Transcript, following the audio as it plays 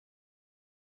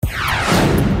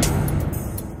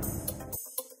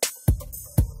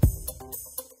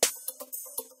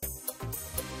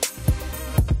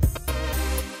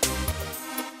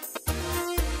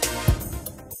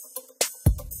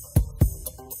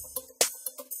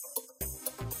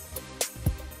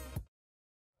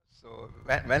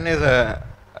when is a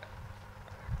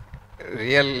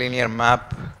real linear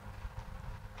map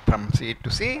from C to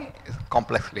C is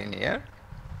complex linear.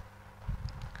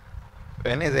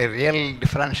 When is a real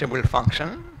differentiable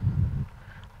function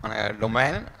on a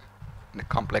domain in the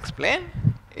complex plane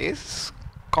is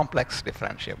complex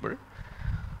differentiable.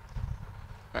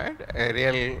 Right? A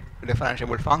real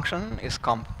differentiable function is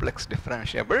complex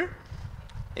differentiable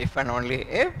if and only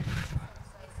if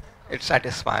it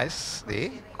satisfies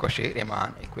the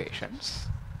Cauchy-Riemann equations.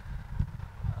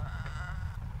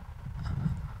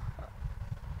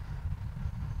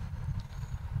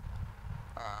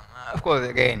 Of course,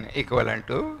 again, equivalent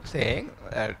to saying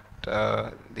that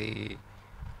the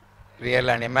real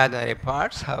and imaginary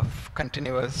parts have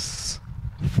continuous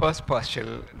first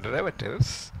partial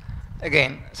derivatives,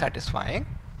 again satisfying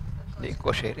the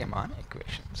Cauchy-Riemann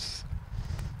equations.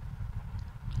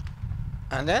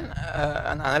 And then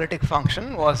an analytic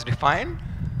function was defined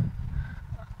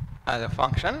as a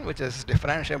function which is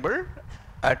differentiable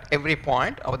at every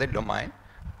point of the domain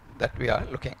that we are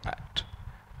looking at.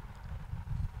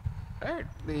 Right?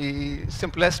 The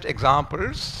simplest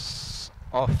examples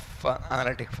of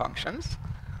analytic functions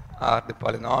are the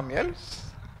polynomials,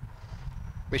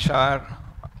 which are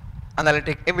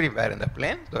analytic everywhere in the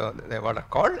plane. So they are what are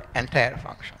called entire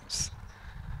functions.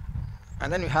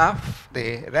 And then we have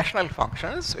the rational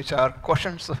functions, which are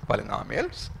quotients of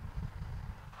polynomials.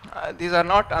 These are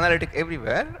not analytic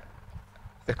everywhere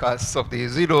because of the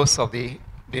zeros of the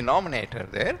denominator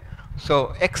there.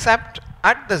 So except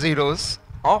at the zeros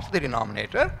of the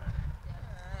denominator,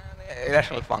 a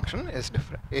rational function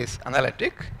is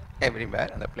analytic everywhere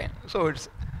in the plane. So it's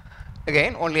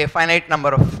again only a finite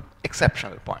number of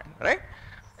exceptional points, right?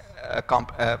 A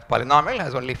polynomial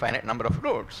has only finite number of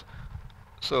roots.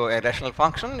 So a rational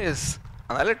function is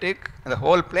analytic in the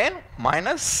whole plane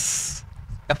minus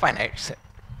a finite set.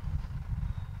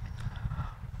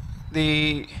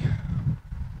 The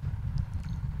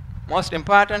most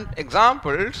important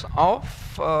examples of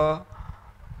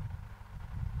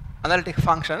analytic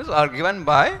functions are given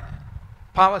by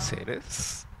power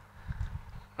series,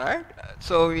 right?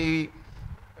 So we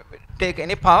take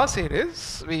any power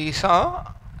series, we saw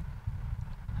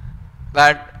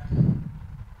that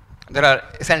there are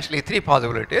essentially three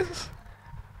possibilities.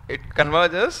 It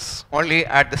converges only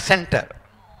at the center,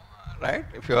 right?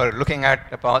 If you are looking at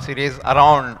a power series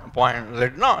around point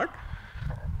Z0,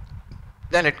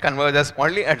 then it converges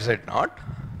only at Z0.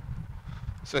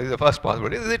 So this is the first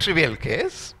possibility. This is a trivial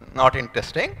case, not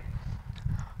interesting.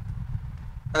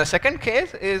 And the second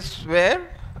case is where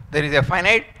there is a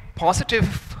finite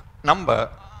positive number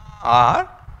R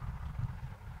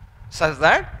such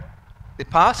that the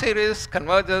power series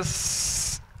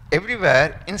converges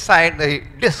everywhere inside the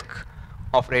disk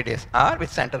of radius R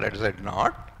with center at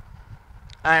Z0.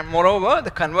 And moreover,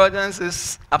 the convergence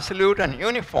is absolute and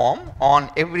uniform on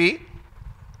every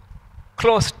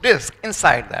closed disk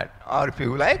inside that. Or if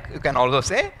you like, you can also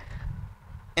say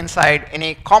inside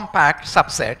any compact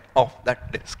subset of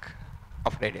that disk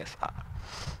of radius R.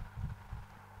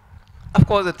 Of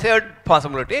course, the third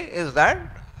possibility is that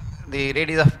the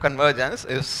radius of convergence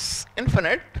is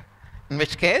infinite, in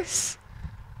which case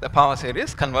the power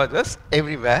series converges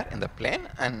everywhere in the plane,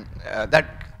 and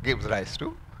that gives rise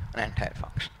to an entire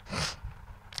function.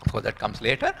 Of course, that comes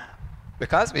later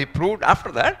because we proved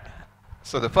after that.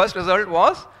 So the first result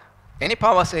was any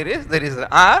power series, there is an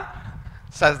R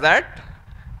such that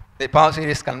the power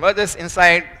series converges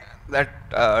inside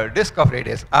that disk of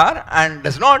radius R and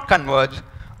does not converge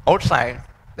outside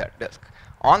that disk.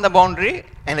 On the boundary,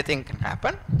 anything can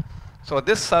happen. So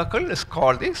this circle is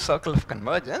called the circle of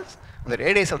convergence. The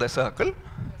radius of the circle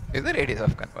is the radius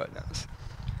of convergence.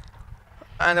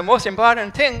 And the most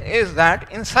important thing is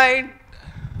that inside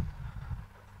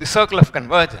the circle of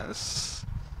convergence,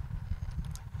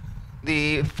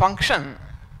 the function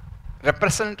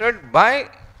represented by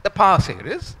the power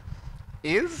series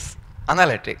is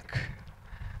analytic,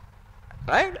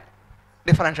 right?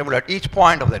 Differentiable at each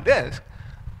point of the disk,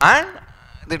 and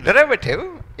the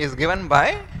derivative is given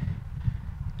by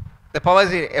the power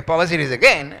series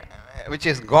again, which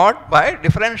is got by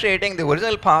differentiating the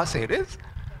original power series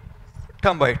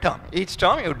term by term. Each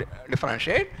term you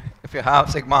differentiate. If you have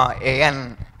sigma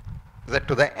an z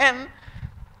to the n,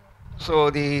 so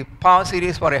the power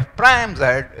series for f prime z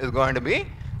is going to be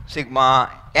sigma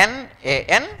n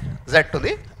an z to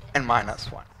the n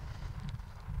minus 1.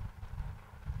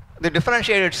 The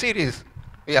differentiated series,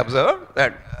 we observe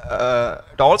that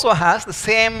it also has the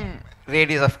same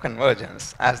radius of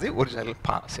convergence as the original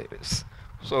power series.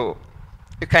 So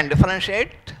you can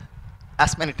differentiate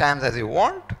as many times as you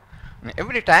want. And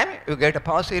every time you get a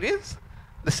power series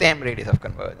the same radius of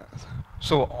convergence.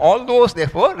 So all those,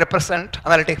 therefore, represent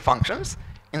analytic functions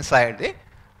inside the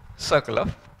circle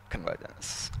of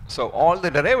convergence. So all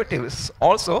the derivatives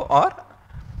also are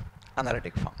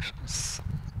analytic functions.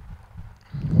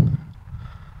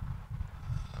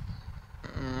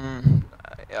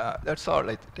 Yeah, that's all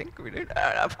I think we did.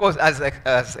 Of course, as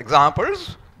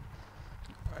examples,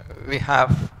 we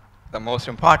have the most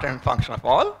important function of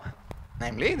all,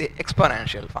 namely the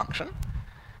exponential function,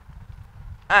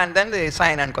 and then the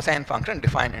sine and cosine function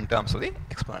defined in terms of the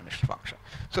exponential function.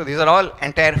 So these are all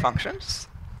entire functions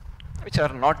which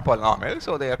are not polynomial,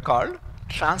 so they are called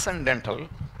transcendental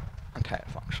entire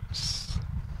functions.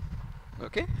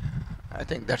 Okay, I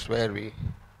think that's where we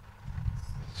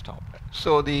stop.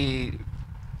 So the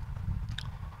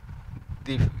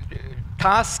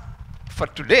task for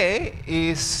today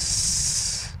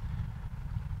is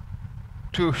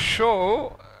to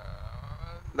show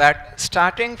that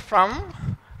starting from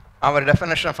our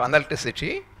definition of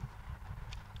analyticity,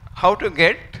 how to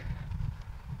get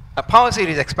a power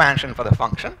series expansion for the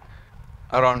function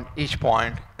around each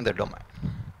point in the domain.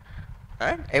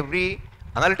 Right? Every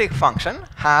analytic function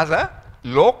has a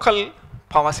local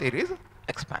power series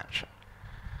expansion.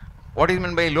 What is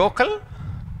meant by local?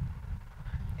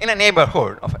 In a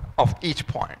neighborhood of each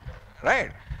point,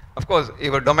 right? Of course,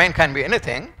 your domain can be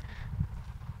anything,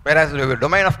 whereas your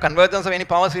domain of convergence of any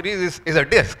power series is a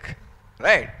disk,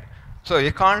 right? So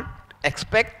you can't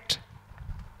expect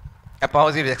a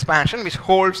power series expansion which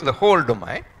holds the whole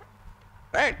domain,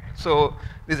 right? So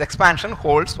this expansion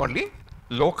holds only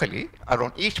locally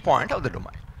around each point of the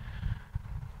domain,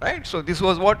 right? So this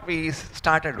was what we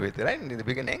started with, right? In the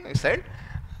beginning, we said,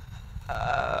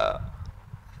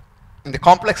 in the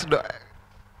complex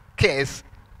case,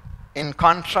 in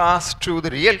contrast to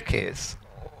the real case,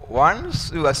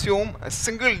 once you assume a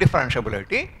single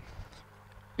differentiability,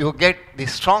 you get the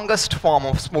strongest form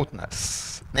of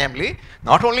smoothness, namely,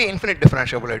 not only infinite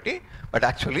differentiability, but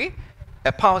actually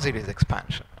a power series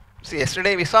expansion. See,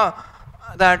 yesterday we saw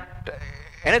that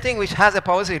anything which has a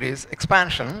power series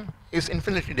expansion is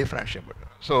infinitely differentiable.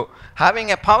 So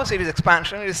having a power series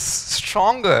expansion is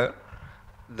stronger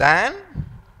than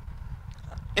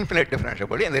infinite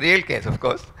differentiability. In the real case, of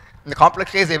course. In the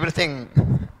complex case, everything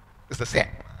is the same.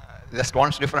 Just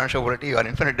one's differentiability or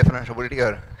infinite differentiability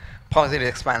or power series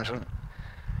expansion.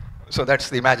 So that's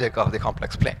the magic of the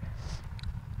complex plane.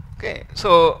 Okay,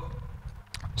 so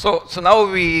now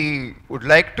we would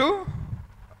like to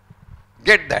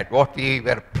get that, what we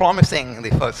were promising in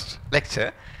the first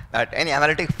lecture, that any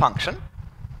analytic function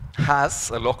has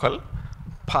a local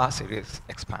power series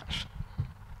expansion.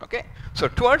 Okay, so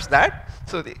towards that,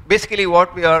 so basically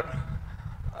what we are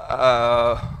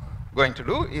going to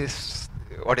do is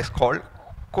what is called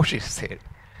Cauchy's theory.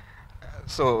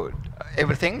 So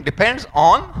everything depends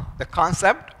on the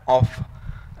concept of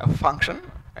a function,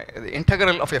 the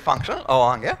integral of a function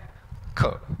along a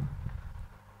curve.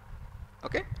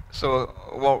 Okay, so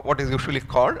what is usually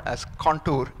called as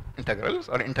contour integrals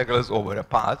or integrals over a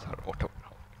path or whatever.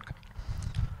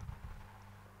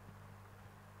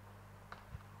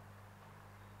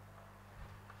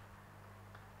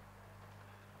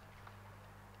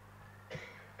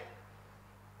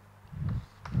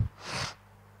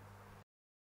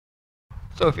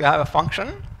 So if you have a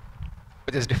function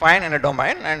which is defined in a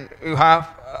domain and you have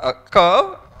a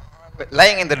curve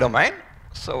lying in the domain,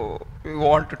 so we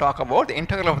want to talk about the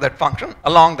integral of that function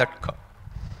along that curve.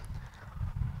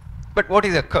 But what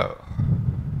is a curve?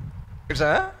 It's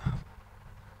a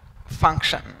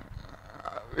function.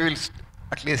 We will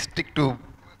at least stick to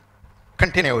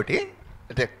continuity.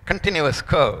 It's a continuous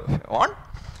curve, if you want.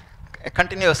 A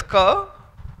continuous curve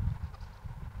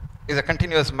is a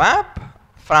continuous map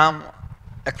from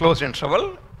a closed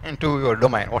interval into your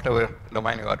domain, whatever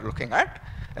domain you are looking at.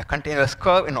 A continuous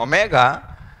curve in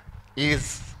omega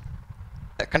is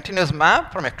a continuous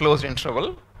map from a closed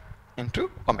interval into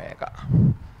omega.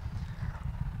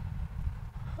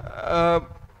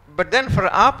 But then for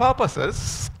our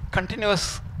purposes,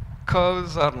 continuous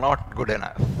curves are not good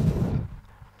enough.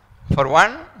 For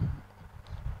one,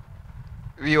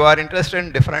 we are interested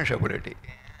in differentiability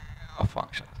of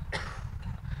functions.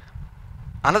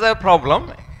 Another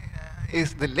problem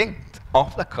is the length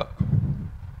of the curve,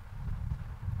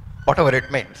 whatever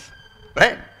it means,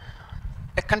 right?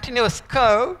 A continuous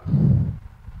curve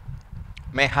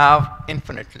may have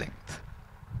infinite length.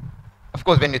 Of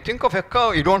course, when you think of a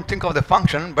curve, you don't think of the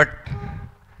function, but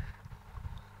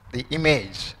the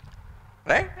image,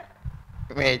 right?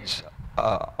 Image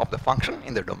of the function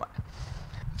in the domain.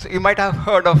 So you might have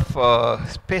heard of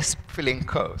space-filling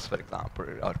curves, for example,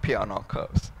 or piano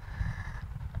curves.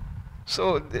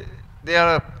 So they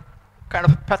are kind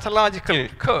of pathological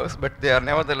curves, but they are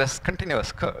nevertheless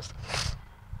continuous curves.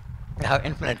 They have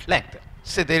infinite length.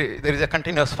 So there is a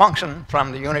continuous function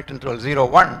from the unit interval 0,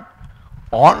 1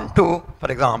 on to,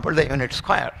 for example, the unit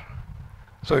square.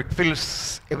 So it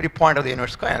fills every point of the unit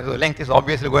square. So the length is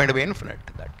obviously going to be infinite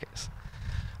in that case.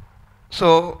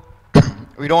 So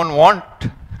we don't want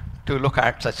to look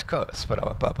at such curves for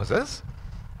our purposes.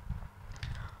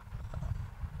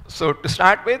 So to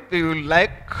start with, we will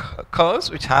like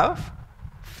curves which have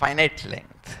finite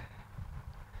length.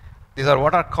 These are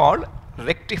what are called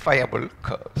rectifiable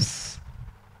curves.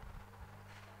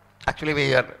 Actually,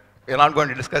 we are not going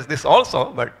to discuss this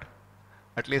also, but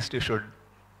at least you should.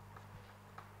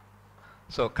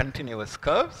 So continuous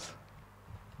curves.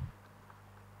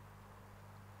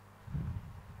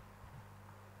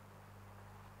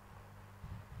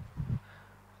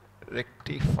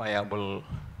 Rectifiable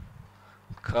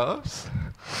curves.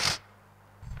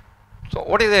 So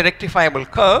what is a rectifiable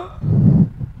curve?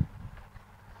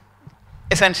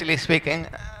 Essentially speaking,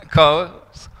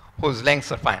 curves whose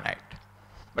lengths are finite.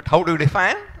 But how do you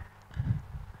define?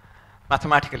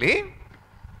 Mathematically,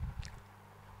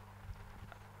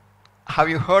 have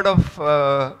you heard of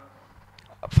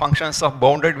functions of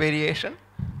bounded variation?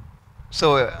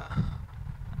 So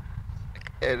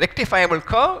a rectifiable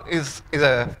curve is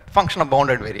a function of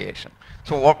bounded variation.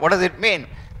 So what does it mean?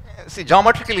 See,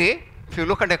 geometrically, if you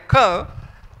look at a curve,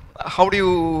 how do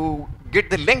you get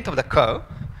the length of the curve?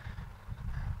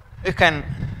 You can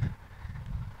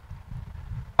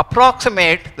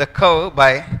approximate the curve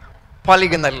by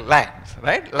polygonal lines,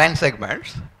 right? Line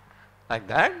segments, like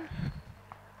that.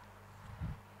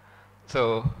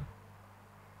 So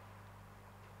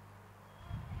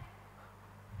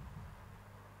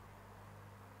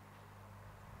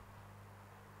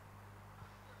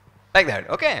like that,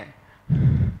 okay?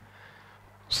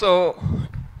 So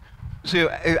you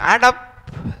add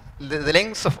up the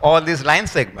lengths of all these line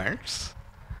segments.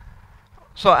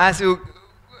 So as you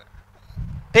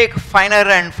take finer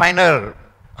and finer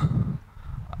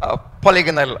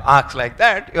polygonal arcs like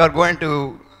that, you are going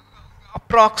to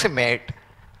approximate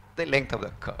the length of the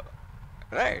curve,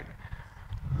 right?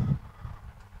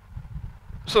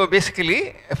 So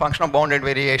basically, a function of bounded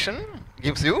variation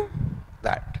gives you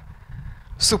that.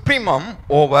 Supremum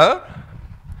over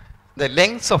the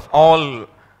lengths of all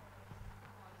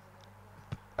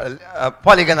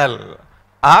polygonal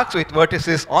arcs with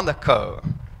vertices on the curve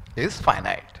is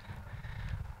finite,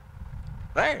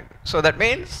 right? So that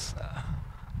means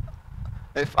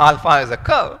if alpha is a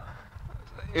curve,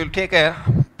 you'll take a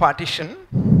partition.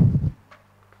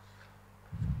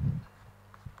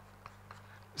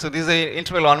 So this is the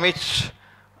interval on which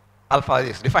alpha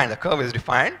is defined, the curve is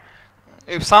defined.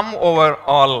 If sum over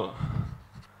all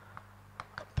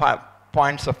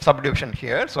points of subdivision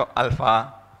here, so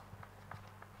alpha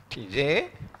tj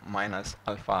minus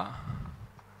alpha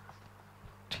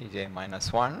tj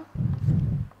minus 1,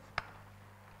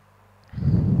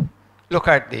 look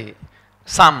at the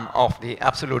sum of the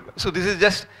absolute. So this is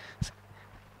just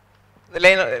the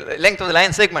length of the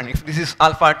line segment. If this is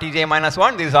alpha tj minus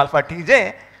 1, this is alpha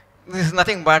tj, this is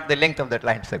nothing but the length of that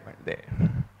line segment there.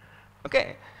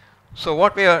 Okay. So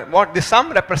what the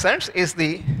sum represents is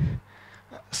the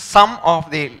sum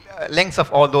of the lengths of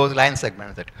all those line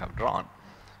segments that you have drawn.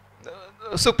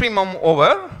 Supremum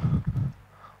over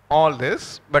all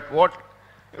this, but what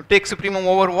you take supremum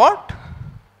over what?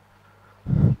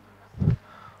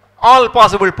 All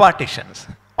possible partitions,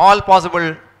 all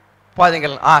possible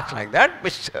polygonal arcs like that,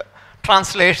 which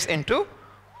translates into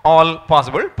all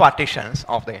possible partitions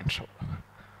of the interval.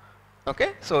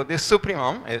 Okay, so this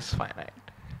supremum is finite.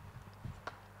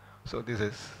 So this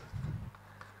is,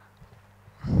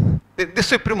 this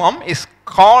supremum is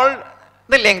called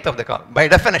the length of the curve by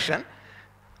definition.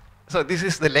 So this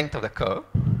is the length of the curve.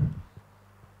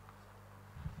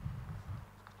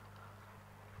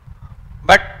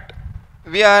 But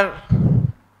we are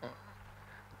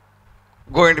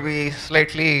going to be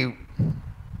slightly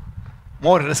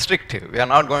more restrictive. We are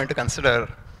not going to consider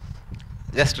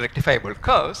just rectifiable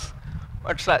curves,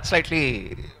 but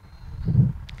slightly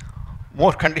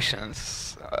more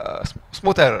conditions,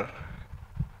 smoother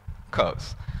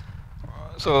curves.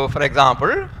 So for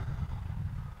example,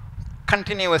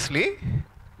 continuously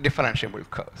differentiable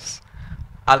curves.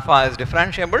 Alpha is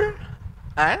differentiable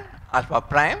and alpha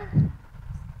prime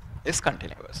is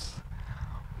continuous.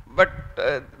 But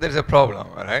there is a problem,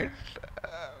 right?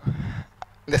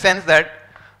 In the sense that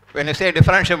when you say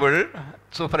differentiable,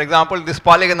 so for example, these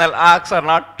polygonal arcs are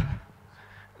not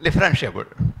differentiable.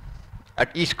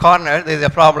 At each corner, there is a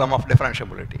problem of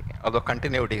differentiability. Although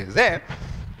continuity is there,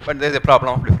 but there is a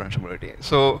problem of differentiability.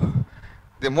 So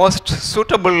the most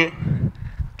suitable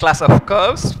class of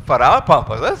curves for our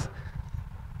purposes,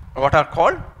 what are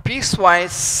called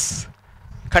piecewise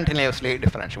continuously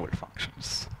differentiable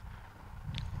functions.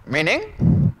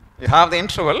 Meaning, you have the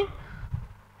interval,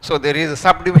 so there is a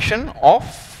subdivision of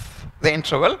the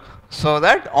interval, so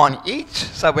that on each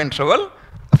subinterval,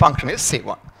 the function is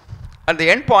C1. At the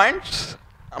endpoints,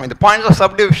 I mean the points of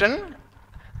subdivision,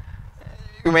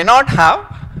 you may not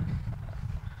have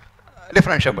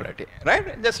differentiability,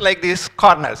 right? Just like these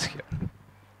corners here.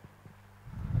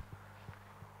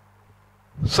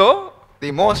 So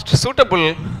the most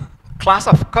suitable class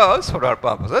of curves for our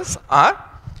purposes are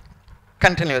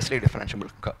continuously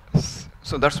differentiable curves.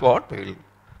 So that's what we will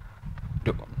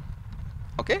do.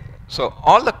 Okay? So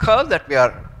all the curves that we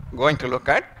are going to look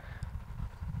at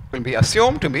will be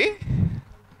assumed to be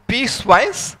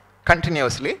piecewise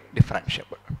continuously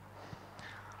differentiable.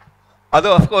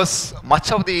 Although, of course,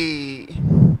 much of the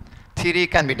theory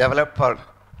can be developed for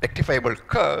rectifiable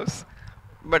curves,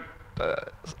 but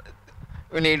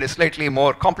we need slightly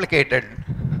more complicated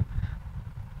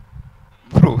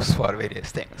proofs for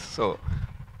various things. So,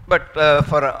 but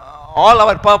for all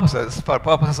our purposes, for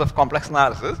purposes of complex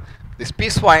analysis, this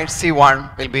piecewise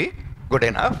C1 will be good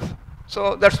enough.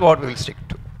 So that's what we will stick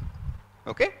to.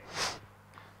 Okay?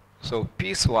 So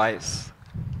piecewise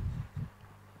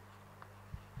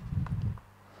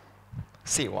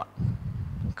C1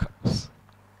 curves.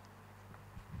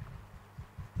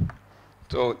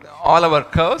 So all our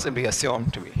curves will be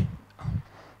assumed to be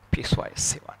piecewise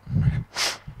C1.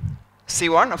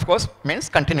 C1, of course, means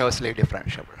continuously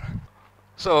differentiable.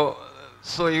 So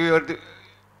you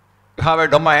have a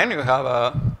domain, you have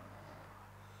a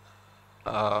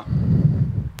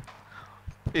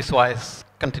piecewise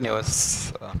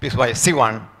continuous, piecewise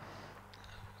C1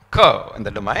 curve in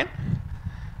the domain.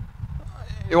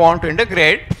 You want to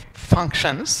integrate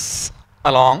functions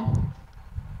along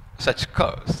such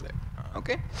curves.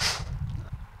 Okay?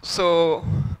 So,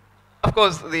 of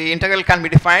course, the integral can be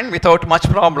defined without much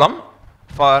problem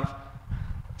for,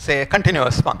 say,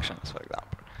 continuous functions, for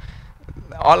example.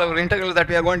 All our integrals that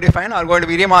we are going to define are going to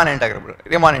be Riemann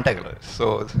integrals.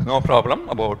 So, no problem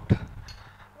about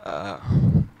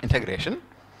integration.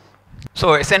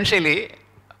 So, essentially,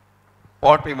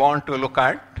 what we want to look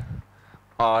at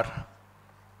are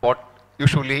what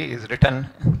usually is written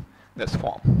in this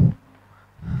form.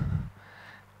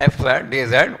 Fz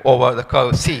dz over the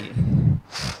curve C.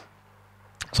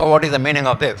 So what is the meaning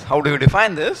of this? How do you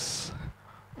define this?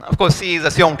 Of course, C is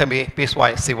assumed to be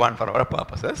piecewise C1 for our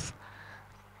purposes.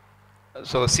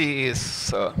 So C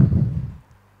is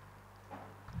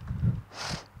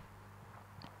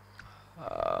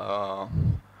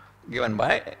given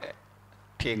by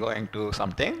t going to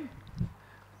something,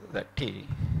 that t.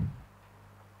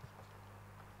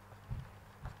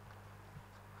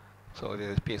 So this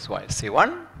is piecewise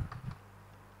C1.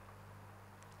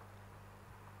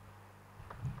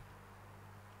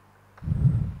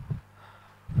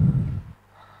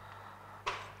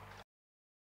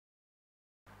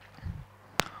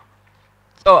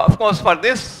 So of course, for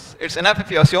this, it's enough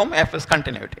if you assume f is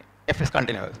continuity. F is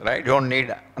continuous, right? You don't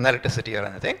need analyticity or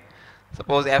anything.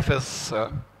 Suppose f is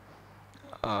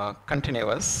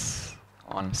continuous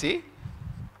on C.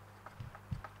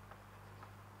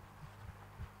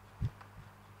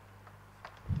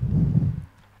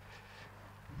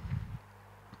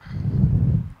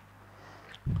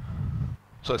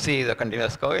 So C is a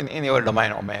continuous curve in your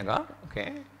domain omega.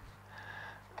 Okay.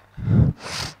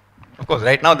 Of course,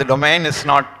 right now the domain is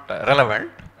not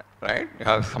relevant, right? You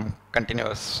have some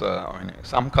continuous,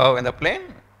 some curve in the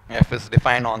plane. F is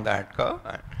defined on that curve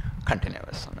and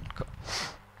continuous on that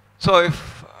curve. So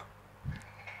if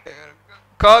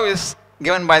curve is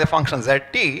given by the function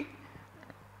zt,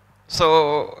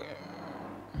 so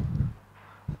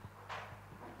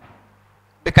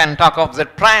we can talk of z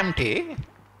prime t.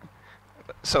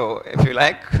 So if you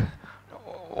like,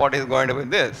 what is going to be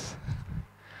this?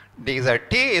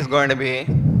 dzt is going to be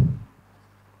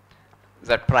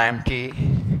z prime t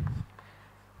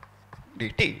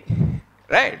dt,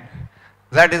 right?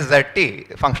 That is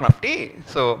zt, function of t.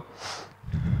 So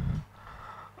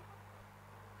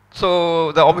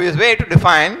the obvious way to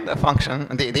define the function,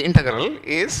 the integral,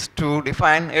 is to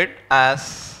define it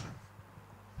as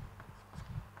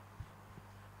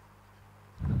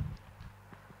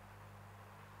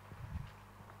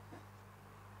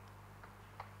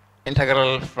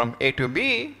integral from a to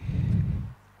b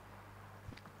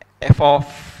f of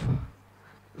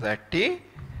zt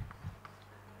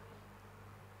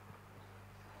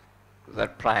z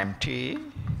prime t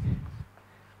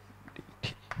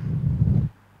dt.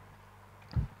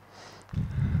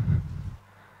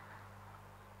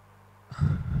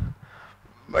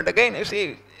 But again, you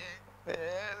see,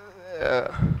 uh,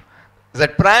 Z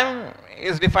prime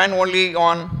is defined only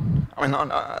on, I mean,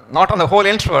 not on the whole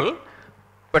interval,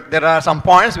 but there are some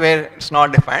points where it's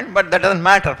not defined, but that doesn't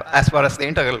matter as far as the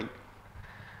integral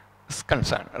is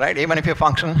concerned, right? Even if your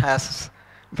function has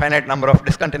finite number of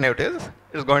discontinuities,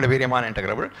 it's going to be Riemann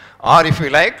integrable. Or if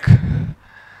you like,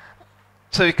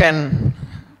 so you can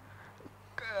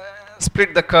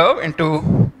split the curve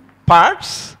into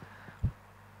parts,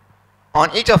 on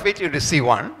each of which you receive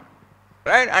one,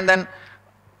 right? And then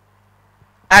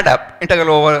add up.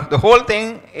 Integral over the whole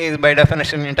thing is by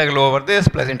definition integral over this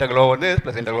plus integral over this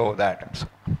plus integral over that, and so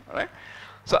on, right?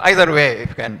 So either way, you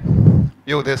can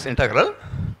view this integral.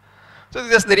 So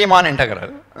this is the Riemann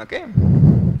integral, okay?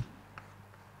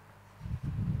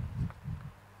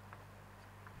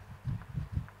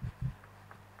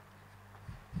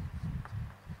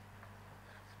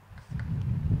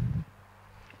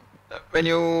 When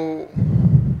you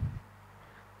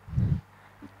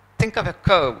think of a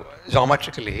curve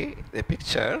geometrically, the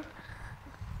picture,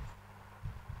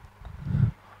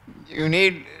 you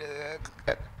need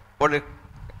what is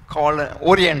called an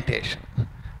orientation.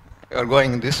 You're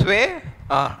going this way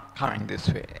or coming this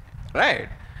way, right?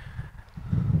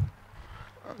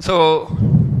 So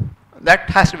that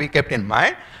has to be kept in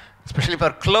mind, especially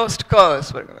for closed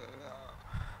curves.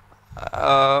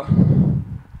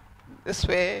 This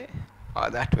way or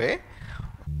that way.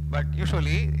 But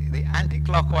usually the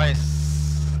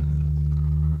anti-clockwise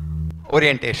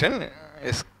orientation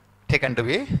is taken to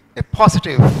be a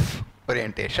positive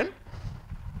orientation.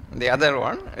 The other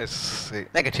one is the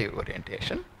negative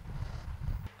orientation.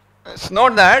 Let's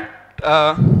note that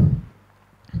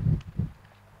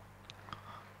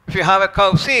if you have a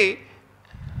curve C,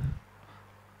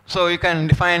 so you can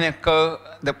define a curve,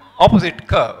 the opposite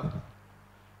curve.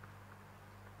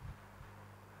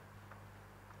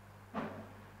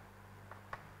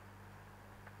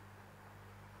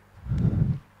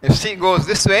 If C goes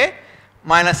this way,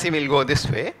 minus C will go this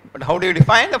way. But how do you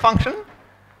define the function?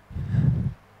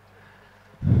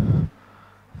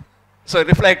 So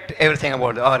reflect everything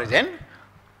about the origin.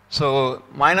 So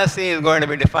minus C is going to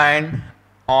be defined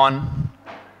on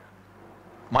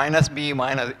minus B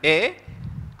minus A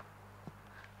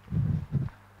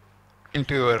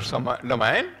into your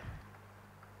domain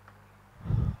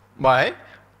by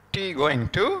T going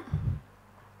to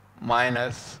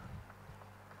minus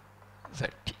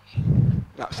ZT.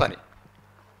 No, sorry.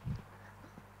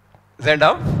 Z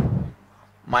of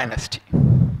minus T.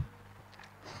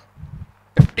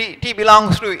 If T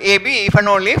belongs to AB, if and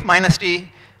only if minus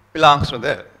T belongs to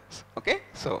this. Okay?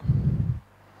 So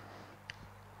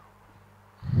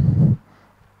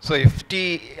if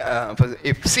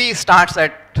if C starts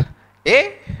at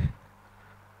A,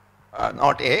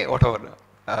 not A, whatever,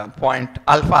 point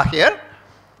alpha here,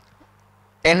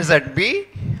 ends at B,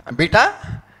 beta,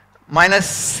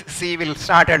 minus C will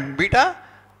start at beta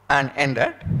and end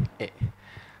at A.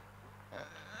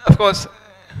 Of course,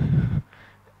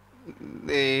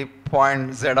 the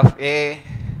point Z of A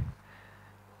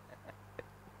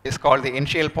is called the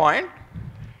initial point.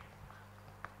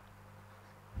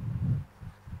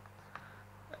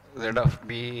 Z of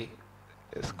B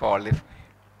is called the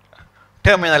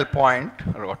terminal point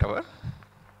or whatever.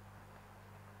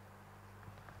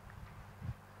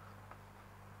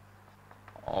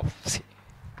 Of C.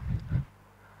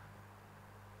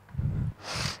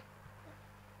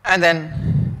 And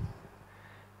then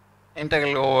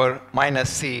integral over minus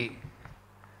C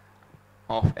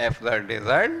of f z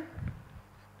dz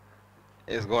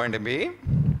is going to be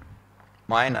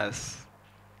minus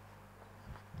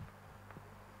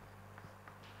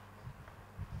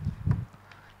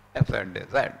f z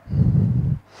dz.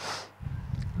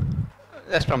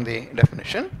 That's from the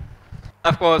definition.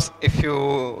 Of course, if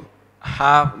you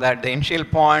have that the initial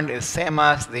point is same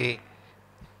as the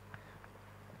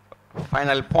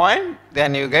final point,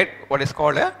 then you get what is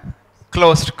called a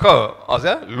closed curve or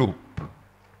a loop.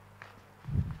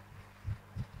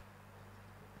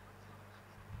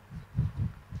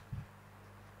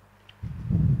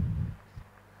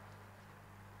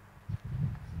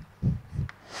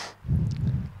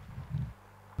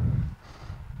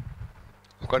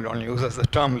 Of course, one uses the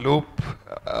term loop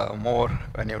more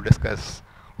when you discuss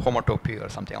homotopy or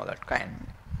something of that kind,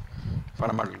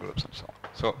 fundamental groups and so on.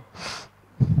 So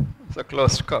it's a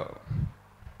closed curve.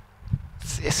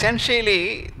 It's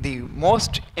essentially the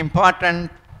most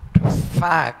important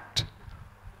fact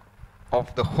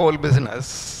of the whole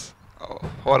business,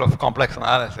 whole of complex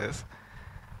analysis,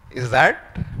 is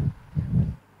that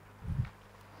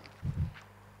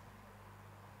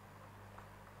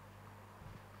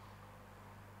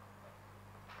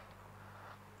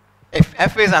If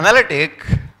f is analytic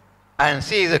and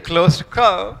C is a closed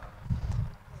curve,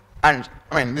 and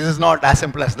I mean, this is not as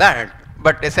simple as that,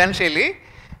 but essentially,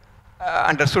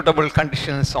 under suitable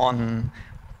conditions on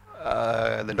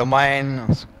the domain,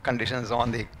 conditions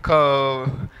on the curve,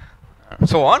 and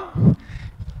so on,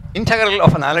 integral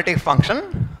of an analytic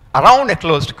function around a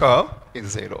closed curve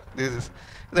is 0. This is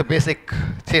the basic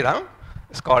theorem.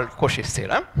 It's called Cauchy's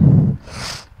theorem.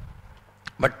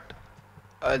 But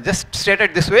just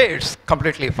stated this way, it's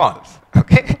completely false.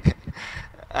 Okay,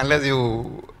 unless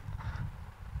you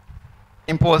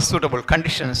impose suitable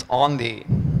conditions on the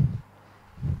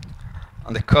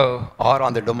curve or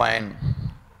on the domain,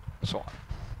 and so on.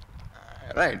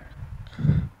 Right.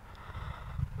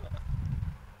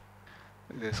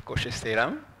 This is Cauchy's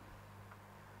theorem.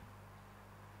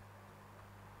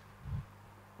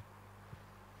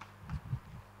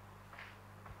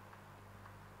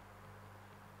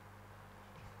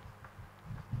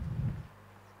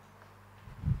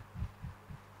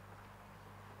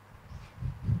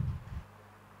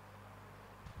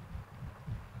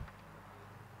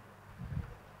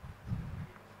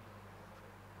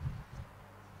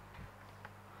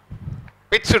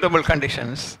 With suitable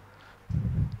conditions,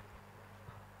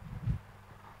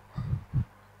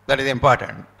 that is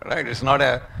important, right? It's not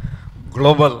a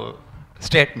global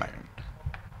statement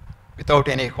without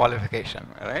any qualification,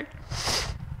 right?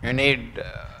 You need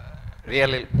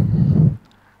really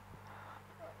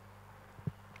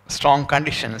strong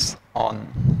conditions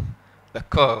on the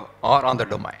curve or on the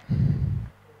domain.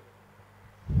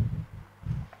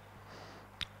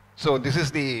 So this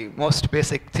is the most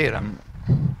basic theorem.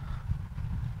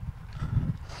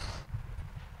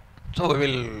 So we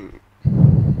will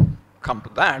come to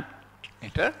that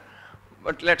later,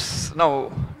 but let's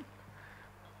now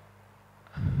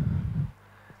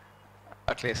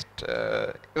at least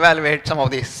evaluate some of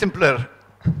the simpler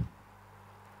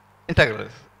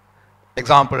integrals,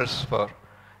 examples for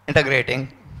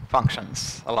integrating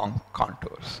functions along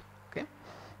contours. Okay.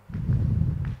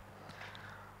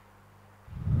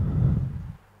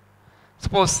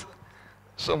 Suppose,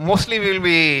 so mostly we will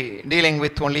be dealing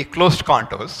with only closed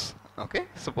contours. Okay,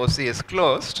 suppose C is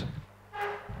closed.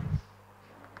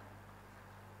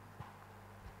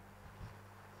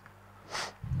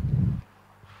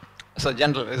 So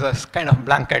general is a kind of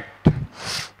blanket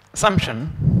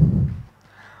assumption.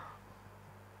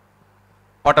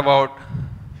 What about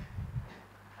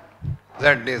Z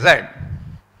dz?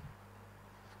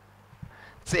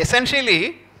 So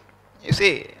essentially, you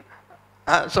see,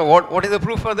 so what is the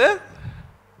proof for this?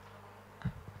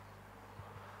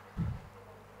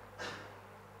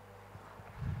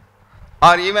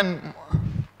 Or even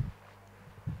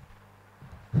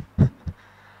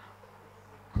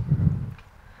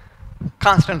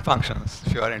constant functions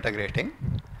if you are integrating.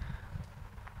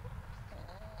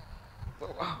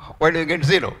 Where do you get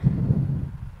 0?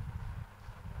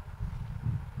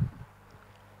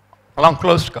 Along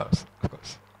closed curves, of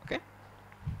course. Okay.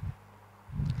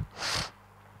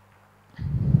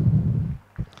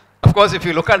 Of course, if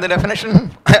you look at the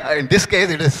definition, in this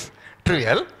case it is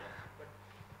trivial.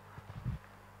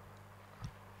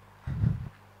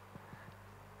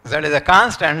 Z is a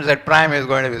constant, Z prime is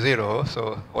going to be 0,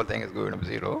 so whole thing is going to be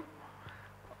 0.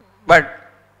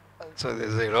 But, so this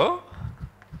is 0.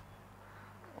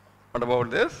 What about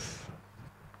this?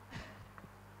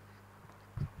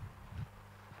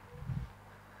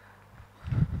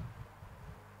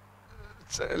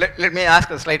 So let me ask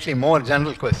a slightly more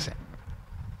general question.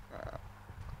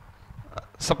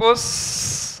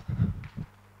 Suppose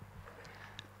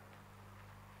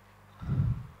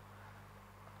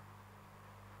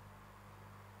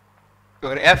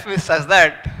your f is such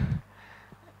that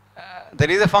there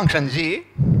is a function g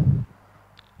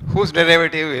whose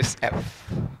derivative is f.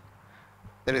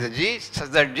 There is a g such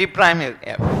that g prime is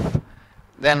f.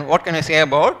 Then what can you say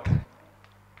about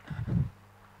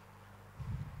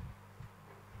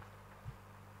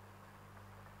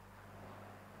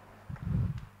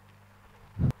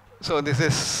so this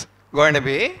is going to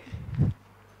be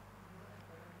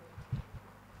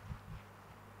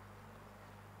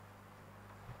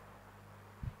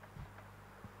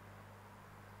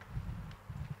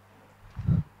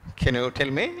can you tell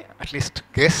me, at least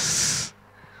guess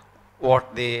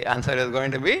what the answer is going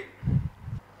to be?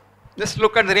 Just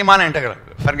look at the Riemann integral.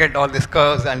 Forget all these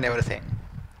curves and everything.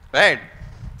 Right?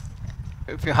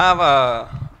 If you have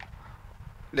a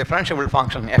differentiable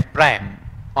function f prime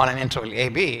on an interval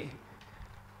ab,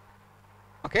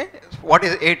 okay, what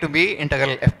is a to b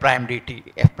integral f prime dt,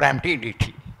 f prime t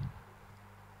dt?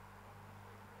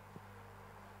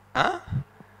 Huh?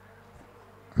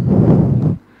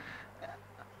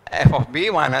 f of b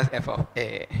minus f of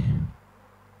a.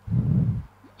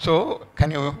 So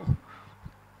can you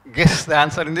guess the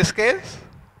answer in this case?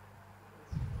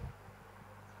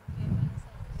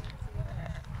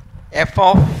 F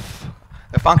of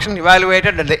the function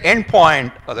evaluated at the end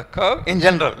point of the curve in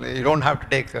general. You don't have to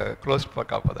take a closed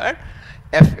curve for that.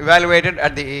 F evaluated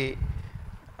at the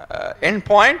end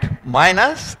point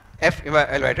minus f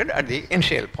evaluated at the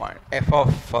initial point. F of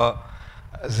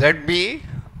zb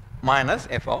minus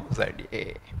f of za.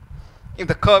 If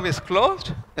the curve is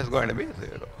closed, it's going to be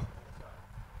 0.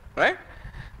 Right?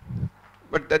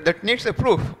 But that needs a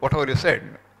proof, whatever you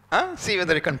said. See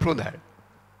whether you can prove that.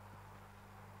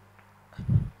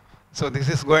 So this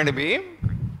is going to be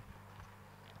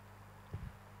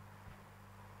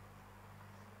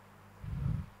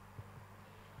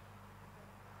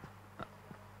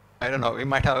I don't know, we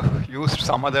might have used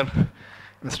some other,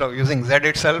 instead of using Z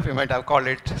itself, we might have called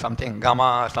it something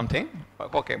gamma or something.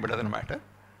 Okay, but it doesn't matter.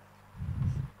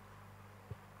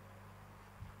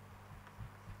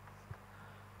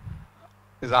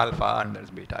 Is alpha and there's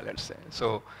beta, let's say.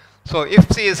 So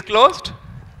if C is closed,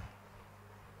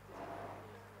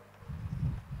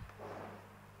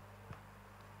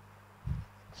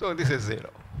 so this is 0.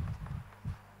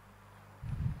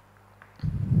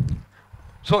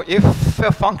 So if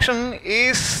a function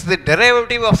is the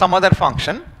derivative of some other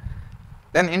function,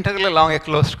 then integral along a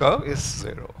closed curve is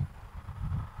 0.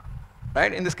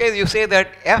 Right? In this case, you say that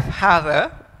f has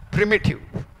a primitive.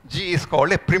 G is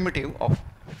called a primitive of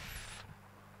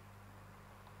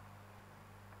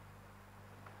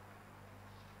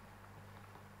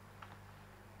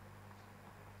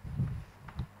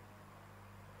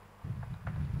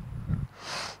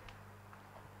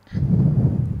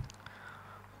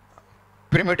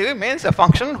primitive means a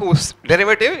function whose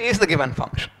derivative is the given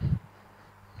function.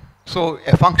 So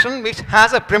a function which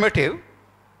has a primitive,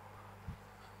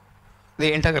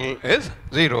 the integral is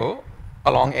 0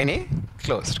 along any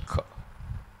closed curve.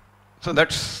 So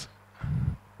that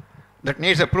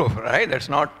needs a proof, right? That's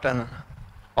not an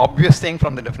obvious thing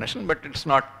from the definition, but it's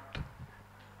not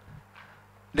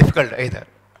difficult either.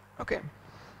 Okay.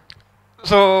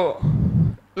 So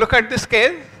look at this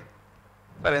case,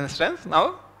 for instance,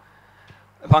 now.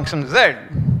 The function z,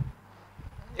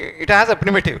 it has a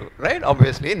primitive, right?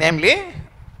 Obviously, namely,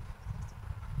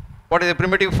 what is the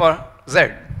primitive for z?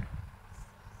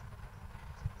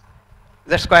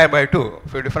 Z square by 2.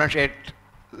 If you differentiate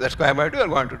z square by 2, you are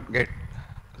going to get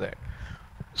z.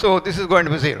 So this is going to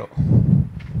be 0.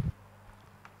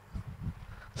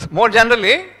 So more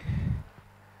generally,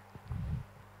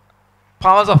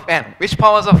 powers of n. Which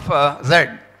powers of z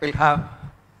will have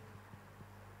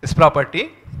this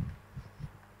property?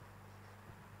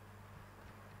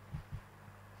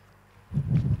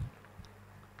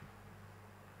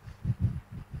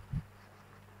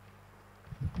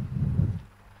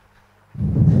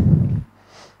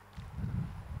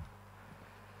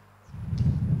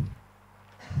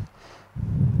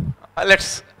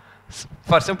 Let's,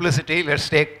 for simplicity, let's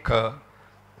take a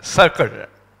circle,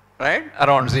 right,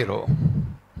 around 0.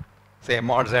 Say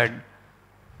mod z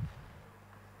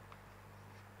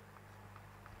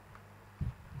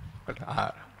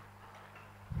r.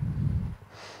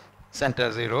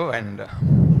 Center 0 and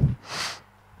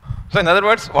so in other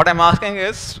words, what I'm asking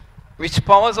is which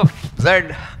powers of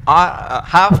z are,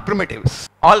 have primitives?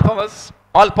 All powers,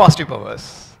 all positive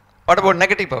powers. What about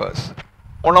negative powers?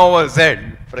 1 over z,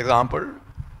 for example,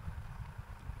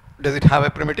 does it have a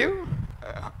primitive?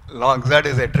 Log z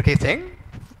is a tricky thing,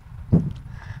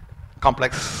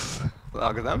 complex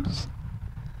logarithms.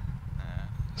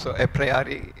 So a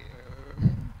priori,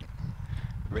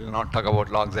 we'll not talk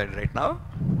about log z right now.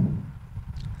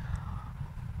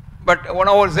 But 1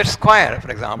 over z square, for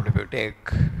example, if you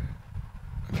take,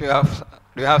 do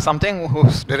you have something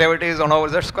whose derivative is 1 over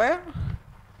z square?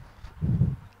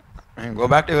 And go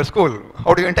back to your school.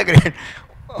 How do you integrate?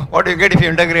 What do you get if you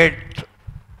integrate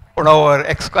 1 over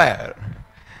x square?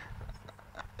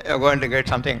 You're going to get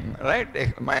something,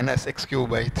 right? Minus x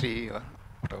cubed by 3 or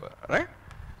whatever, right?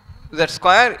 Z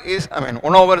square is,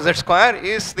 1 over z square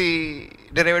is the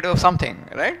derivative of something,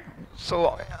 right?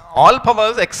 So all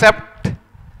powers except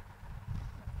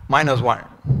minus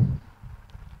 1,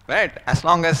 right? As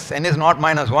long as n is not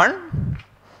minus 1,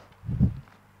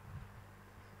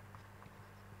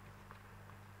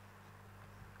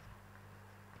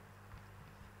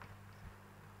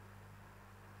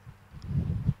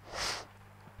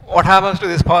 what happens to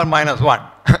this power minus 1?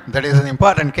 That is an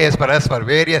important case for us for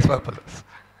various purposes.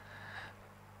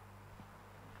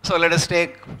 So let us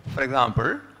take, for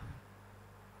example,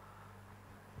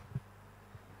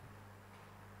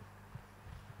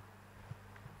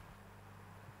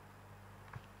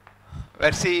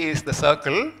 where C is the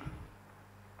circle.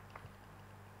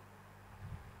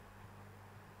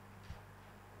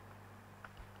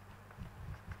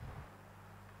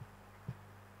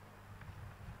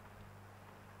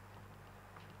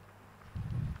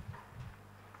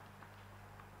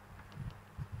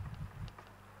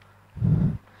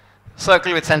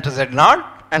 Circle with center Z0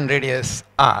 and radius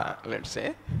R, let's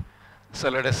say. So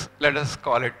let us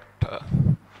call it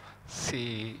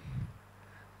C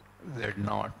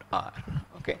Z0 R.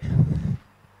 Okay.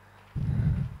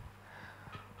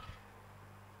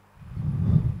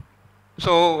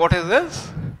 So what is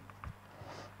this?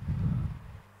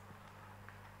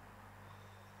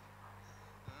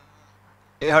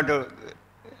 You have to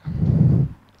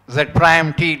Z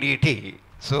prime T dt.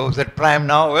 So Z prime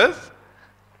now is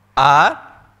R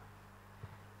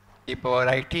e power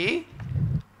it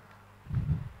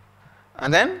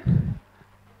and then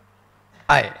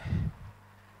I.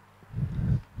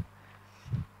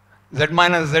 Z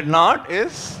minus Z naught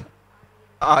is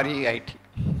REIT.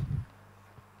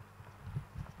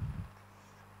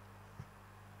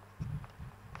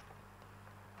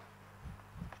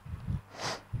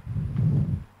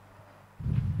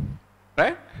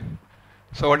 Right?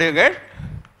 So what do you get?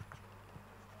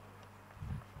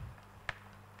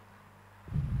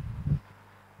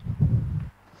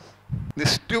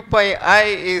 This 2 pi I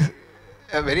is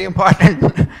a very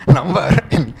important number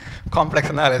in complex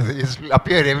analysis. It will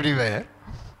appear everywhere,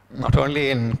 not only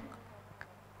in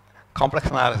complex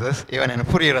analysis, even in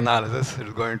Fourier analysis, it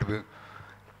is going to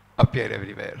appear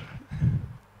everywhere.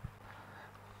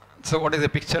 So what is the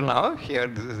picture now? Here,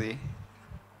 this is the.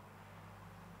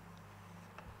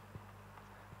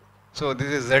 So this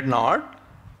is Z naught.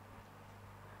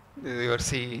 This is your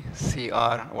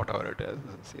CR, whatever it is,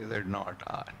 Z naught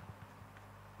R.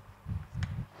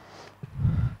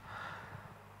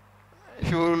 If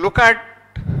you look at,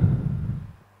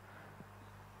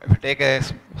 if you take a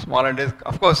smaller disk,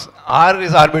 of course, R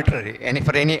is arbitrary,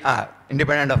 for any R,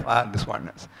 independent of R, this one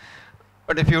is.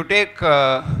 But if you take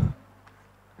a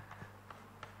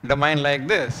domain like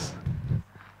this,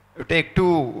 you take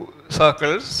two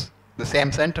circles, the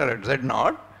same center at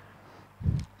Z0,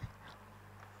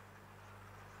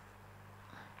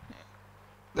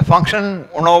 the function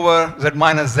 1 over Z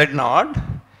minus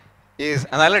Z0 is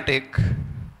analytic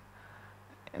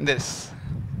in this.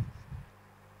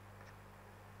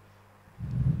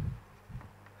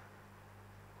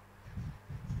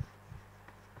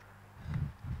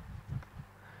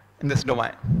 In this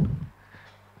domain.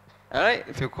 All right,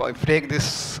 if you take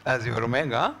this as your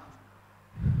omega,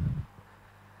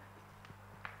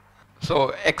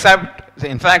 so except,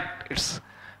 in fact, it's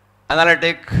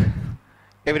analytic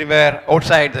everywhere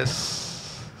outside this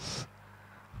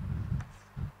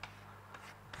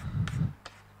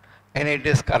any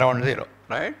disk around 0,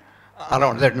 right?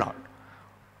 Around Z0.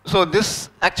 So this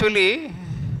actually,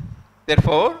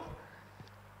 therefore,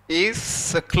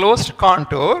 is a closed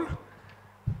contour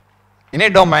in a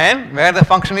domain where the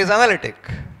function is analytic,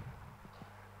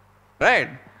 right?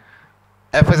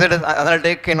 Fz is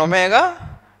analytic in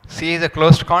omega, C is a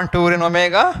closed contour in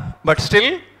omega, but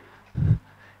still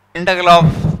integral of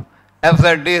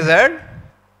Fz dz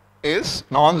is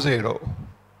non-zero.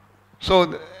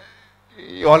 So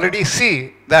you already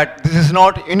see that this is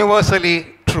not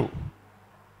universally true,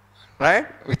 right?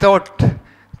 Without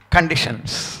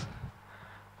conditions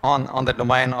on the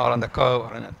domain or on the curve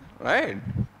or anything, right?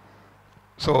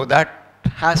 So that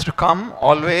has to come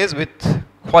always with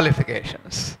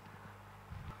qualifications.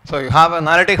 So you have an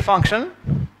analytic function,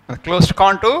 a closed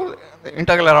contour, the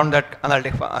integral around that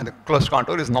analytic the closed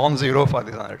contour is non-zero for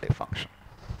this analytic function.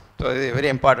 So it's a very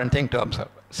important thing to observe.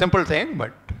 Simple thing,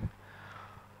 but.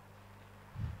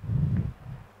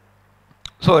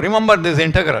 So remember this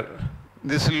integral.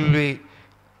 This will be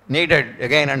needed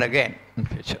again and again in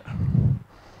future.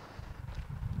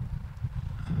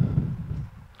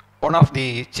 One of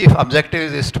the chief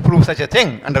objectives is to prove such a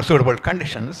thing under suitable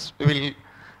conditions.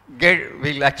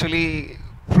 We'll actually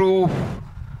prove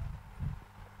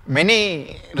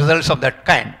many results of that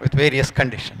kind with various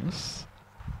conditions,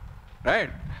 right?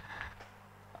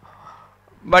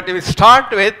 But we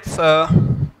start with a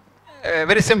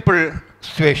very simple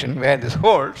situation where this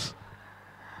holds.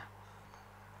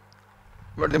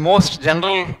 But the most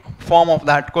general form of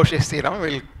that Cauchy's theorem,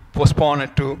 we'll postpone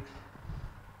it to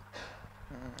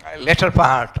later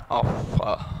part of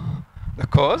the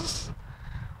course.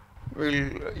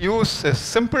 We'll use a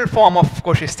simple form of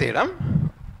Cauchy's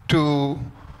theorem to,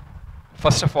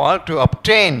 first of all, to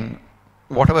obtain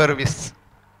whatever we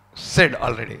said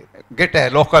already, get a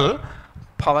local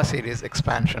power series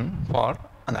expansion for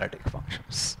analytic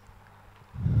functions.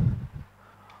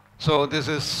 So this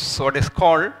is what is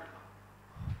called you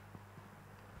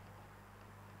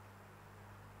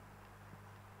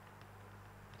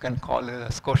can call it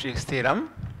as Cauchy's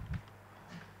theorem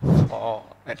for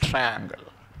a triangle.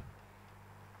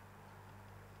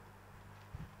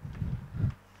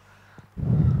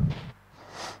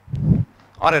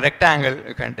 Or a rectangle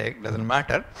you can take, doesn't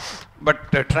matter.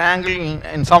 But a triangle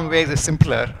in some ways is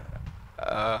simpler.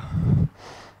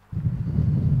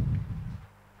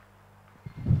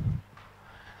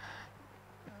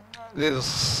 This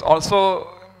is also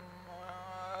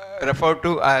referred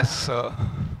to as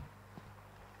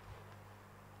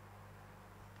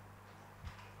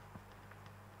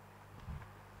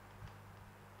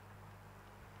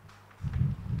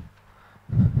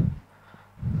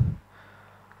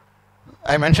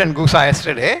I mentioned Gusa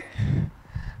yesterday.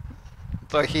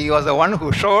 So he was the one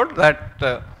who showed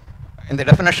that in the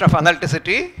definition of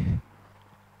analyticity,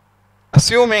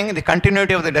 assuming the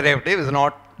continuity of the derivative is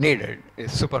not needed,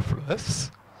 is superfluous.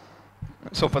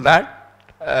 So for that,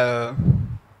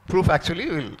 proof actually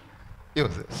will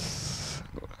use this.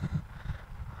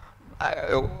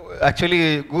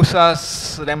 Actually,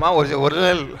 Gusa's lemma was the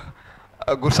original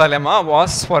Gusa lemma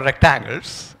was for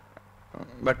rectangles,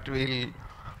 but we'll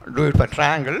do it for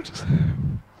triangles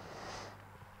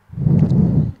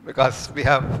because we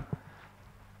have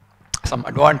some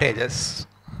advantages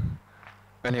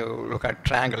when you look at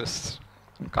triangles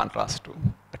in contrast to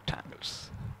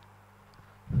rectangles.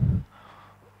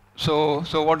 So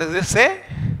what does this say?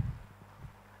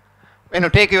 When you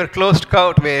take your closed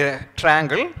curve to a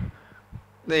triangle,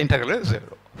 the integral is 0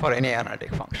 for any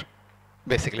analytic function.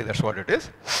 Basically, that's what it is.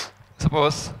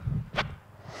 Suppose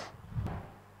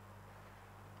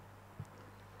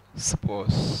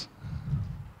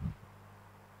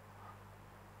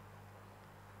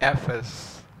f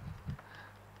is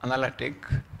analytic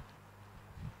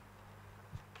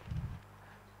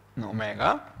in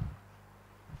omega,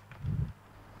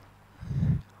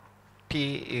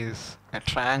 T is a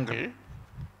triangle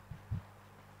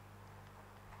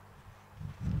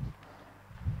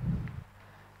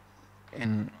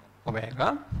in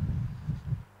omega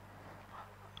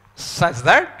such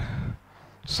that,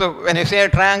 so when you say a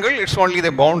triangle, it's only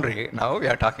the boundary now we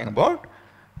are talking about,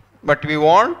 but we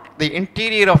want the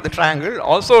interior of the triangle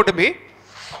also to be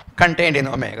contained in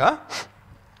omega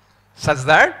such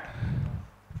that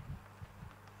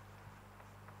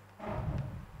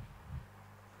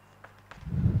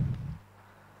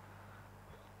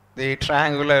the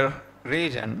triangular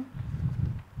region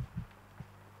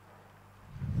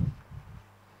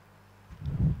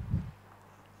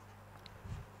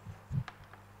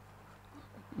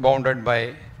bounded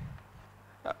by,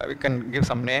 we can give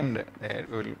some name there,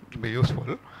 will be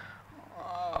useful,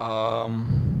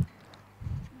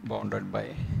 bounded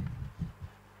by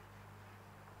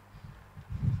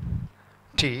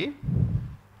T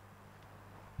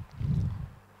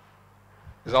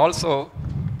is also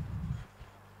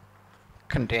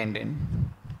contained in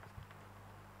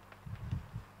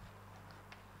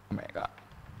omega.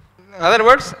 In other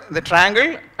words, the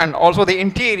triangle and also the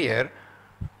interior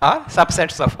are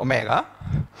subsets of omega.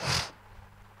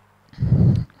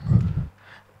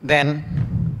 Then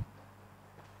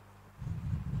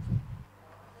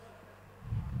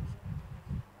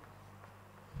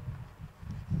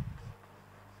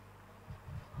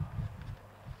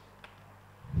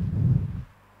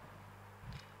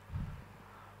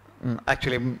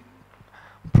actually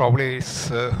probably it's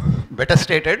better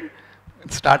stated,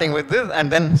 starting with this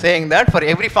and then saying that for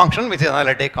every function which is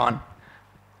analytic on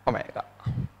omega.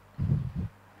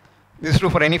 This is true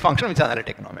for any function which is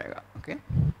analytic in omega. Okay?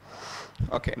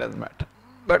 Okay, doesn't matter.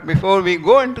 But before we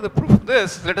go into the proof of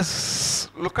this, let us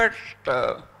look at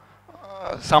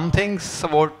some things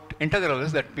about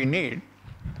integrals that we need.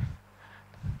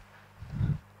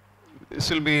 This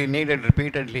will be needed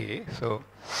repeatedly, so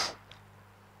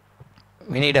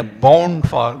we need a bound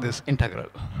for this integral.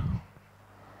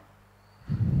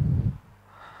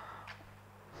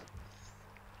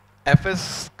 F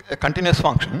is a continuous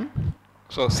function,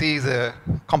 so C is a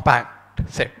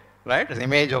compact set, right? It's the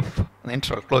image of an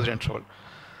interval, closed interval.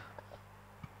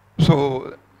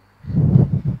 So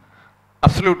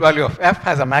absolute value of F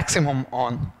has a maximum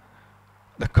on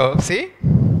the curve C.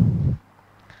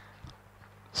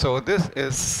 So this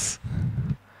is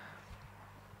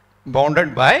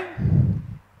bounded by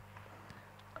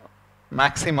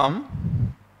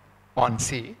maximum on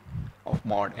C of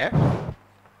mod F.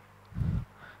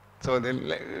 So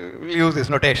we'll use this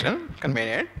notation,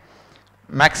 convenient.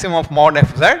 Maximum of mod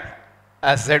Fz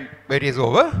as Z varies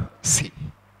over C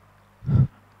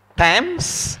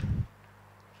times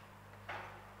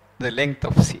the length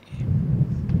of C.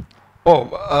 Oh,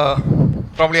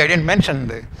 probably I didn't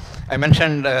mention I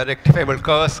mentioned rectifiable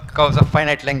curves of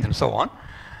finite length and so on.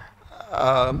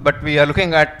 But we are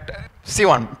looking at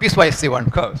C1, piecewise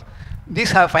C1 curves.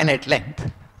 These have finite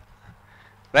length,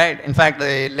 right? In fact,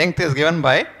 the length is given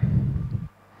by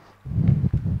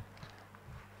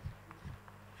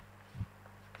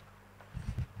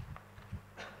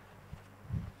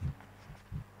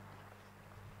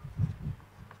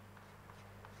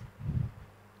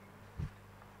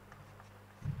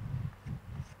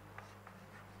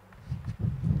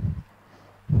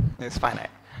is finite.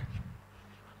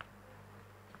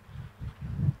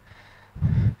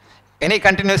 Any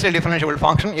continuously differentiable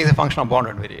function is a function of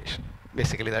bounded variation.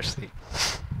 Basically, that's the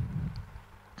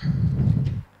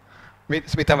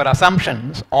with our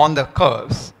assumptions on the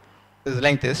curves, this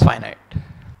length is finite.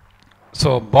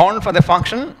 So bound for the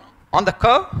function on the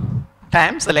curve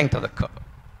times the length of the curve.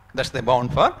 That's the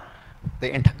bound for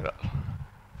the integral.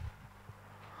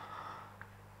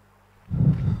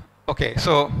 Okay,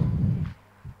 so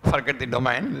forget the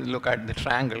domain, look at the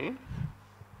triangle.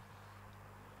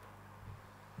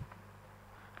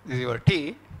 This is your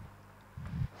T.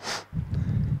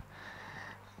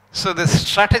 So the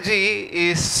strategy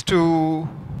is to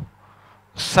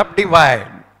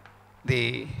subdivide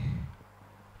the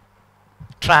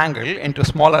triangle into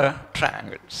smaller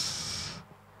triangles.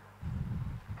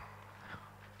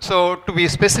 So to be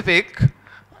specific,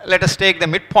 let us take the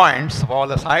midpoints of all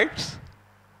the sides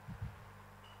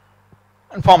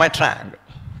and form a triangle.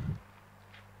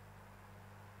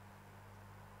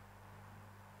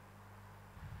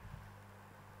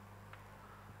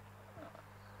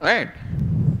 Right?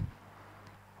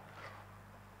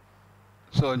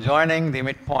 So joining the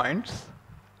midpoints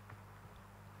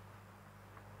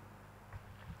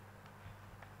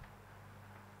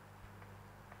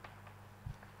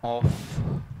of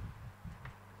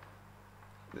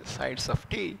the sides of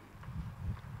T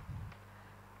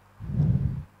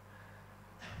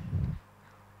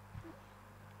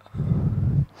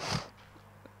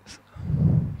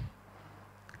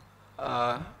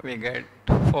we get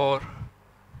four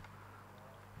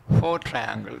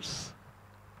triangles.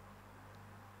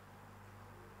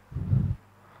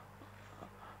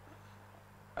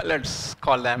 Let's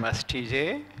call them as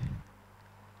Tj.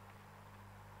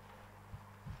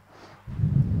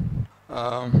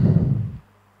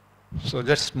 So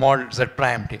just mod Z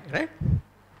prime T, right?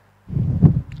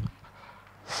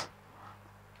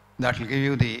 That will give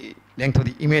you the length of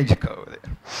the image curve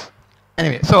there.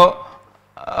 Anyway, so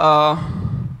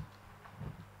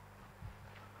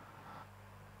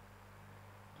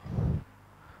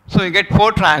so you get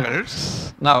four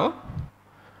triangles now.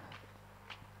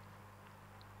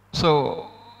 So,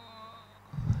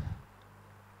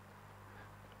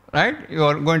 right, you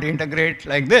are going to integrate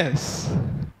like this.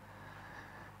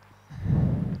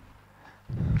 You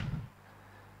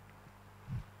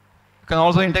can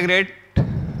also integrate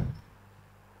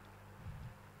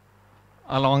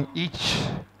along each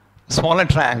smaller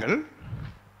triangle.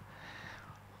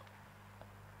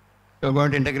 You are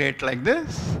going to integrate like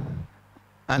this,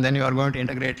 and then you are going to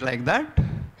integrate like that,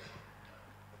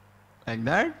 like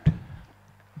that.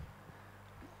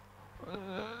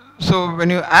 So when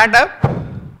you add up,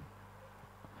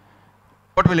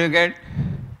 what will you get?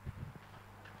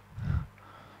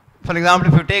 For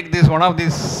example, if you take this one of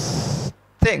these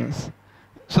things,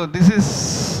 so this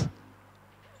is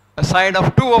a side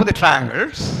of two of the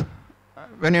triangles.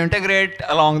 When you integrate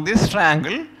along this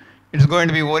triangle, it's going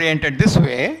to be oriented this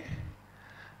way.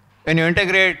 When you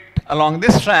integrate along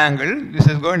this triangle, this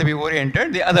is going to be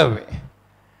oriented the other way,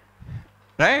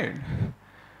 right?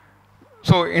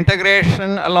 So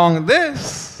integration along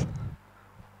this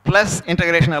plus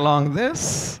integration along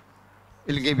this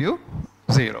will give you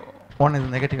 0. One is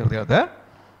negative of the other.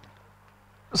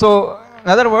 So in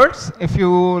other words, if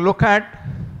you look at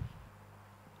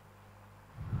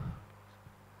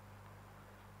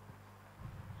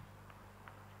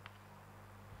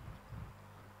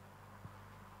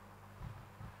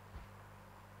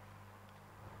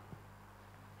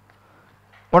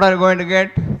what are you going to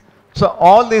get? So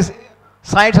all these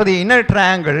sides of the inner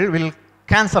triangle will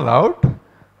cancel out,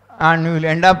 and you will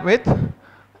end up with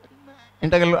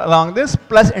integral along this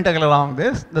plus integral along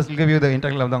this. This will give you the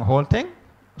integral of the whole thing,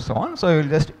 so on. So you will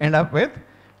just end up with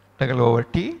integral over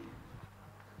T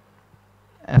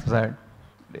fz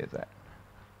dz.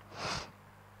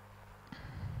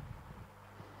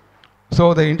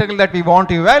 So the integral that we want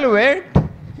to evaluate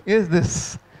is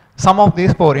this sum of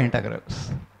these four integrals.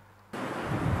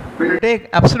 When you take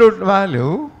absolute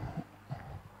value,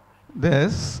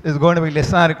 this is going to be less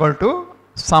than or equal to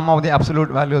sum of the absolute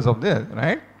values of this,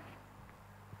 right?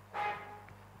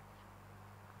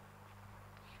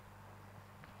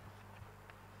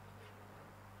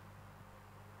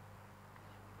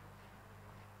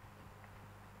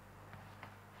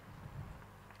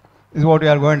 is what we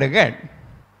are going to get.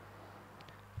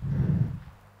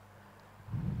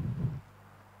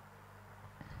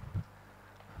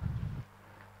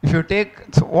 If you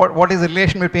take, so what is the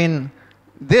relation between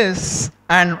this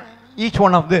and each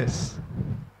one of this?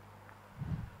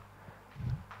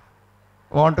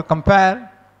 Want to compare?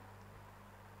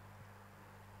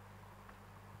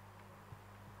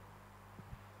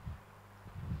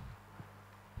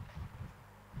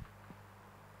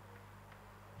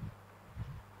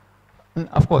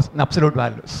 Of course, in absolute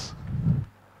values.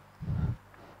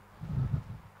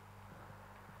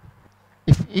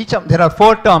 If each of, there are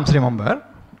 4 terms, remember,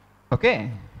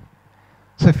 okay?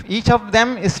 So if each of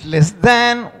them is less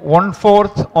than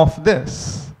 1/4 of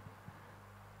this,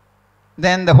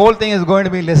 then the whole thing is going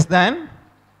to be less than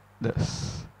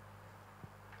this.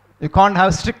 You can't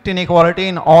have strict inequality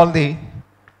in all the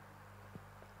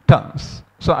terms.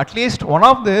 So at least one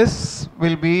of this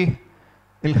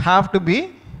will have to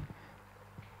be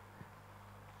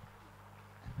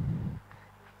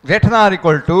greater than or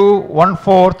equal to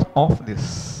 1/4 of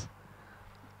this.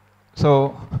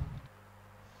 So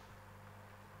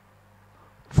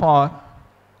for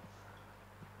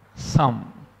some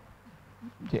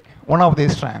one of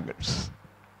these triangles.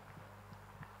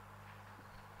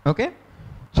 Okay?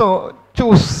 So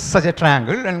choose such a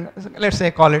triangle and let's say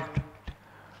call it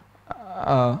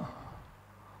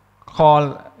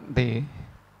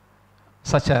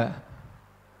such a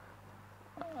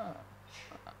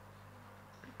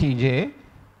Tj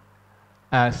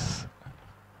as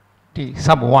T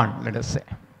sub 1, let us say.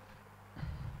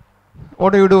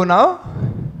 What do you do now?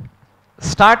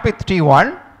 Start with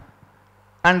T1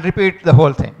 and repeat the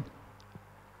whole thing.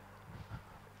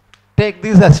 Take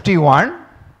this as T1,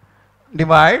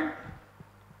 divide,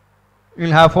 you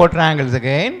will have 4 triangles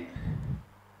again.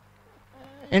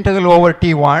 Integral over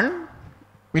T1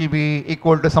 will be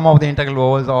equal to sum of the integral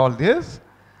overs all this.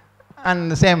 And in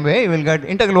the same way, you will get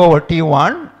integral over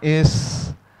T1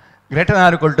 is greater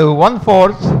than or equal to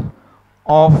 1/4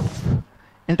 of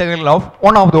integral of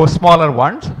one of those smaller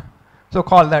ones. So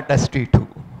call that as T2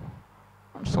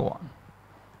 and so on.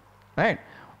 Right?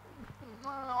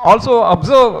 Also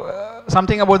observe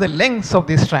something about the lengths of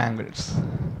these triangles.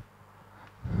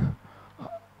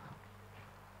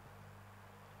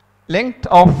 Length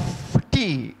of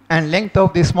T and length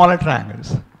of these smaller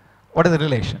triangles. What is the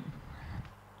relation?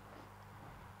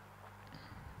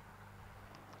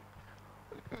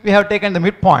 We have taken the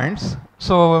midpoints,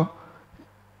 so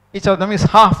each of them is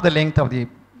half the length of the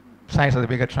size of the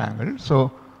bigger triangle.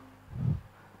 So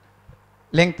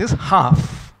length is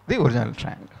half the original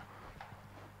triangle.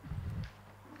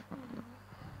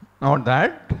 Note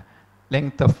that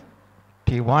length of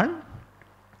T1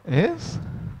 is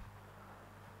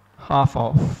half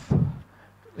of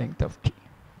length of T.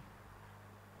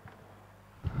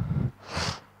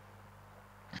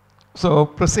 So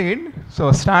proceed.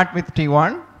 So start with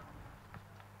T1.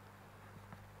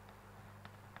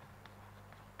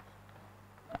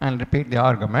 And repeat the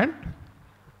argument.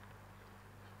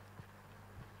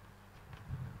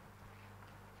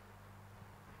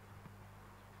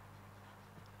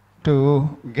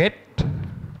 To get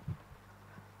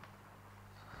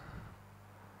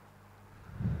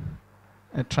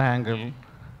a triangle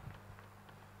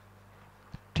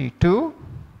T2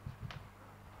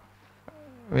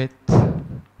 with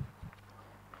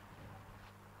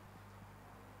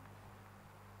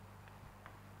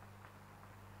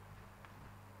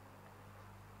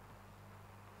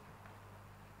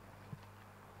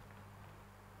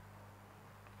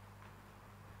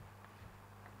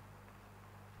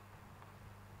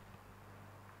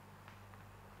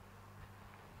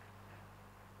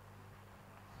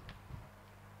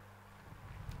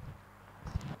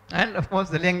and of course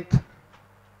the length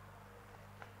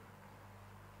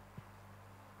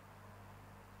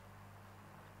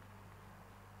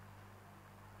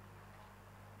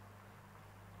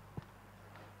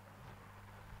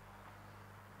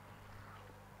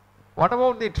What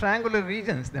about the triangular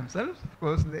regions themselves? Of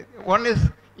course,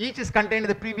 each is contained in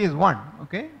the previous one.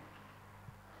 Okay.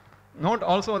 Note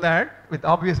also that with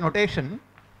obvious notation,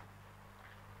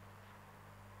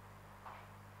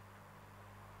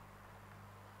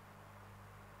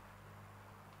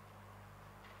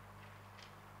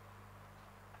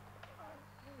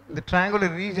 the triangular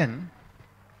region.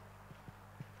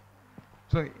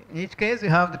 So in each case, you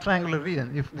have the triangular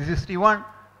region. If this is T1,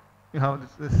 you have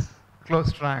this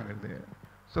closed triangle there.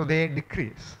 So they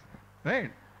decrease,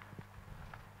 right?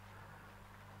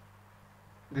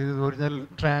 This is original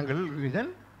triangle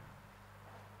region.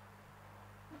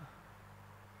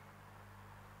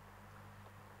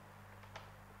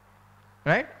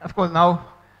 Right? Of course, now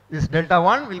This delta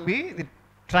 1 will be the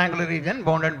triangular region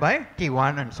bounded by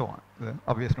T1 and so on, the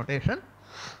obvious notation.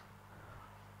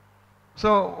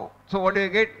 So what do you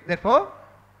get therefore?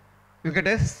 You get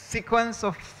a sequence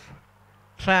of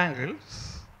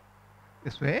triangles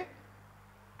this way.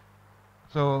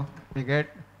 So we get,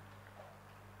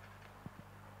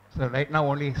 so right now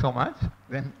only so much,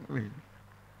 then we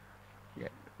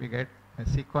get a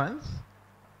sequence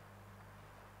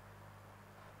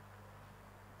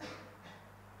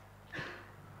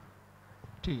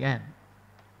Tn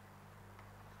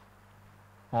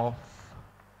of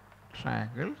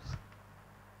triangles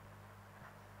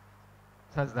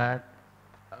such that,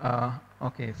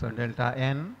 okay, so delta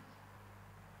n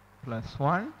plus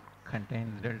 1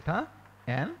 contains delta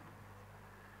n,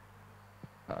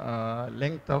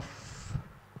 length of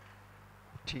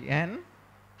Tn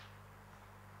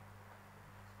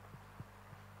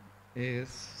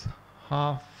is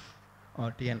half,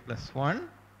 or Tn plus 1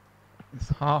 is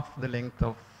half the length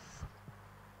of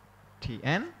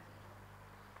Tn,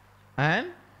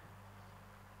 and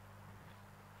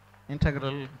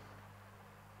integral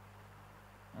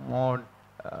mod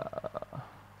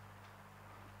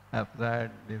fz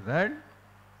dz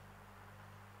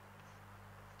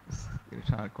is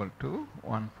equal to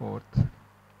 1/4